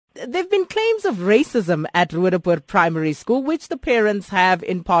there have been claims of racism at Roodepoort Primary School, which the parents have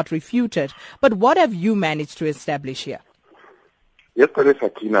in part refuted. But what have you managed to establish here? Yesterday,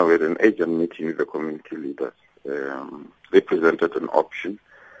 Sakina, we had an agent meeting with the community leaders. They presented an option,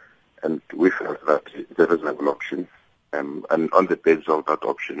 and we felt that it's a reasonable option. And on the basis of that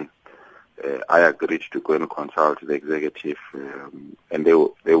option, I agreed to go and consult the executive, and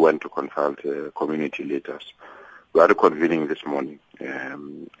they went to consult community leaders. We are convening this morning,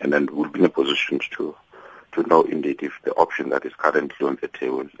 and then we'll be in a position to know indeed if the option that is currently on the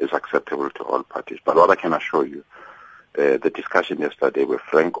table is acceptable to all parties. But what I can assure you, the discussion yesterday were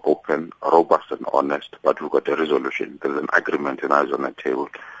frank, open, robust, and honest, but we've got a resolution. There's an agreement and eyes on the table.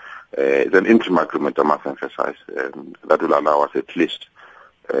 It's an interim agreement, I must emphasize, that will allow us at least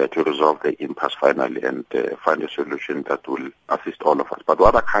to resolve the impasse finally and find a solution that will assist all of us. But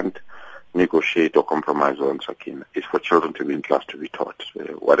what I can't negotiate or compromise on, Sakina, is for children to be in class to be taught.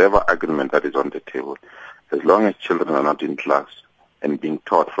 Whatever agreement that is on the table, as long as children are not in class and being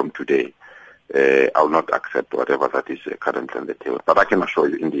taught from today, I will not accept whatever that is currently on the table. But I can assure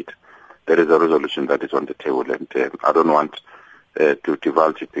you, indeed, there is a resolution that is on the table, and I don't want to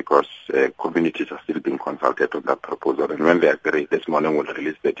divulge it because communities are still being consulted on that proposal. And when they agree, this morning we'll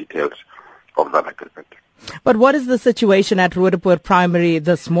release the details of that agreement. But what is the situation at Roodepoort Primary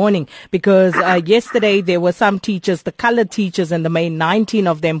this morning? Because yesterday there were some teachers, the colored teachers in the main, 19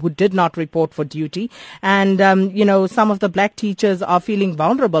 of them who did not report for duty. And, some of the black teachers are feeling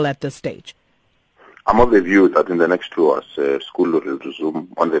vulnerable at this stage. I'm of the view that in the next 2 hours, school will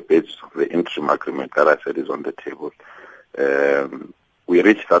resume on the basis of the interim agreement that I said is on the table. We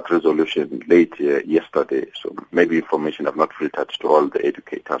reached that resolution late yesterday, so maybe information have not filtered to all the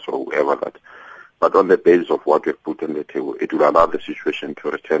educators or whoever that. But on the basis of what we've put on the table, it will allow the situation to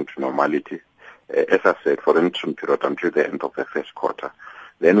return to normality. As I said, for an interim period until the end of the first quarter.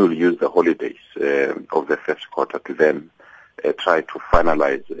 Then we'll use the holidays of the first quarter to then try to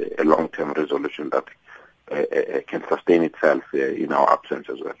finalize a long-term resolution that can sustain itself in our absence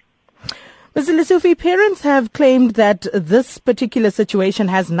as well. Mr. Lesufi, parents have claimed that this particular situation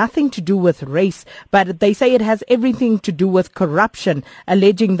has nothing to do with race, but they say it has everything to do with corruption,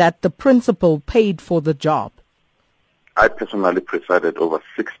 alleging that the principal paid for the job. I personally presided over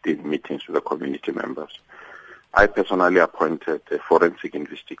 16 meetings with the community members. I personally appointed a forensic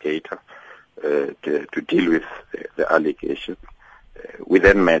investigator to deal with the allegation. We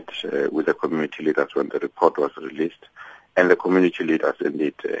then met with the community leaders when the report was released, and the community leaders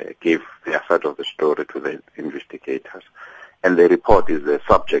indeed gave their side of the story to the investigators. And the report is the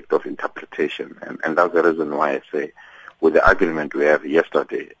subject of interpretation, and that's the reason why I say with the agreement we have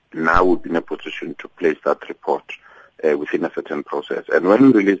yesterday, now we'll be in a position to place that report within a certain process. And when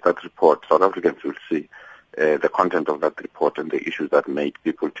we release that report, South Africans will see the content of that report and the issues that made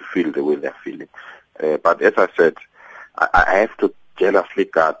people to feel the way they're feeling. But as I said, I have to jealously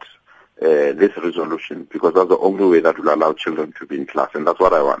guard this resolution because that's the only way that will allow children to be in class, and that's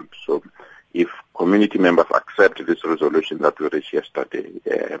what I want. So if community members accept this resolution that we reached yesterday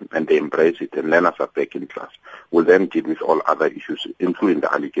and they embrace it and learners are back in class, we'll then deal with all other issues, including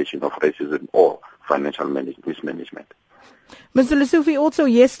the allegation of racism or financial mismanagement. Mr. Lesufi, also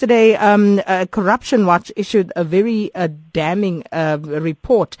yesterday, Corruption Watch issued a very damning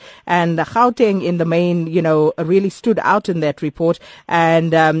report, and Gauteng in the main, really stood out in that report.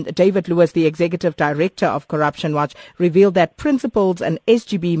 And David Lewis, the executive director of Corruption Watch, revealed that principals and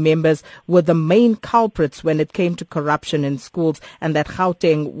SGB members were the main culprits when it came to corruption in schools, and that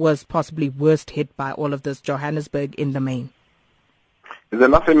Gauteng was possibly worst hit by all of this, Johannesburg in the main. It's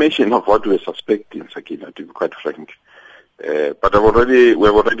an affirmation of what we're suspecting, Sakina, to be quite frank. But we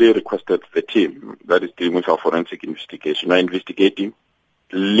have already requested the team that is dealing with our forensic investigation. We're investigating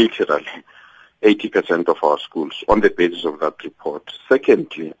literally 80% of our schools on the basis of that report.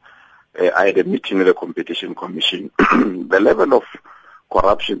 Secondly, I had a meeting with the Competition Commission. The level of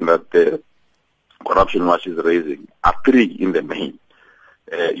corruption that the Corruption Watch is raising are three in the main.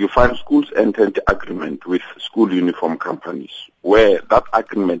 You find schools entered agreement with school uniform companies where that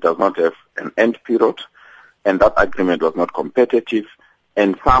agreement does not have an end period, and that agreement was not competitive,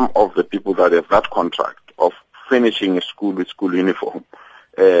 and some of the people that have that contract of finishing a school with school uniform,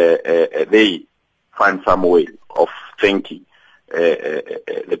 they find some way of thanking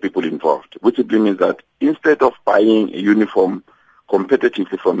the people involved, which simply means that instead of buying a uniform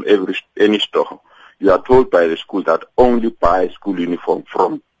competitively from any store, you are told by the school that only buy school uniform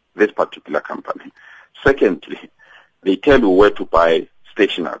from this particular company. Secondly, they tell you where to buy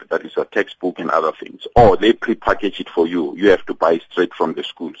stationery, that is a textbook and other things, or they pre-package it for you. You have to buy straight from the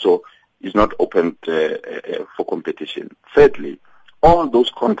school, so it's not open for competition. Thirdly, all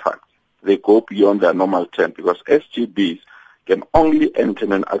those contracts, they go beyond their normal term because SGBs can only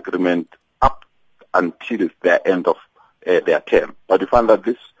enter an agreement up until the end of their term. But you find that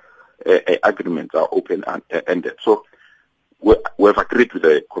these agreements are open-ended. So we have agreed with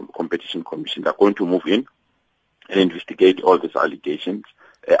the Competition Commission. They're going to move in and investigate all these allegations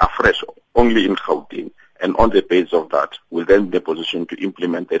afresh, only in Gauteng. And on the basis of that, we'll then be in a position to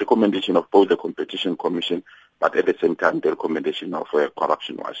implement the recommendation of both the Competition Commission, but at the same time, the recommendation of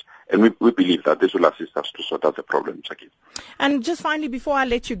Corruption Watch. And we believe that this will assist us to sort out the problem, Sakina. And just finally, before I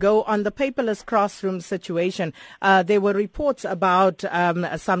let you go, on the paperless classroom situation, there were reports about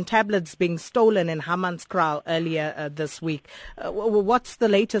some tablets being stolen in Hammanskraal earlier this week. What's the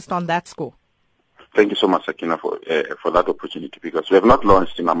latest on that score? Thank you so much, Sakina, for that opportunity, because we have not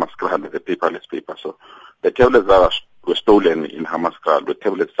launched in Hammanskraal the paperless paper. So the tablets that were stolen in Hammanskraal were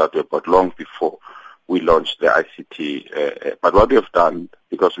tablets that were bought long before we launched the ICT. But what we have done,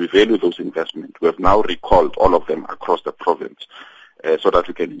 because we value those investments, we have now recalled all of them across the province so that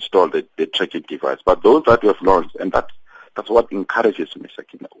we can install the tracking device. But those that we have launched, and that's what encourages me,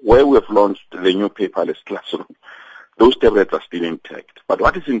 Sakina, where we have launched the new paperless classroom, those tablets are still intact. But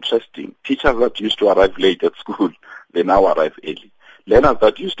what is interesting, teachers that used to arrive late at school, they now arrive early. Learners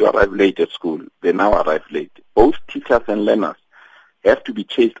that used to arrive late at school, they now arrive late. Both teachers and learners have to be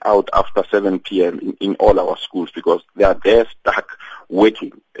chased out after 7 p.m. in all our schools because they are there stuck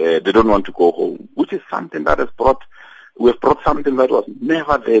working. They don't want to go home, which is something that we have brought something that was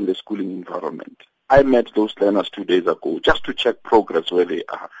never there in the schooling environment. I met those learners 2 days ago just to check progress where they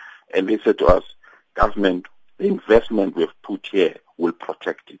are. And they said to us, government, the investment we've put here will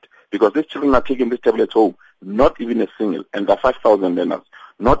protect it. Because these children are taking these tablets home, not even a single, and there are 5,000 learners,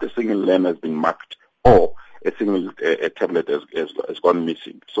 not a single learner has been marked or a single tablet has gone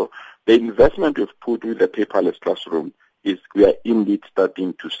missing. So the investment we've put with the paperless classroom is we are indeed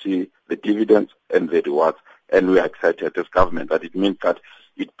starting to see the dividends and the rewards, and we are excited as government that it means that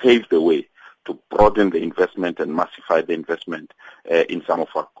it paves the way to broaden the investment and massify the investment in some of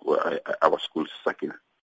our schools, Sakina.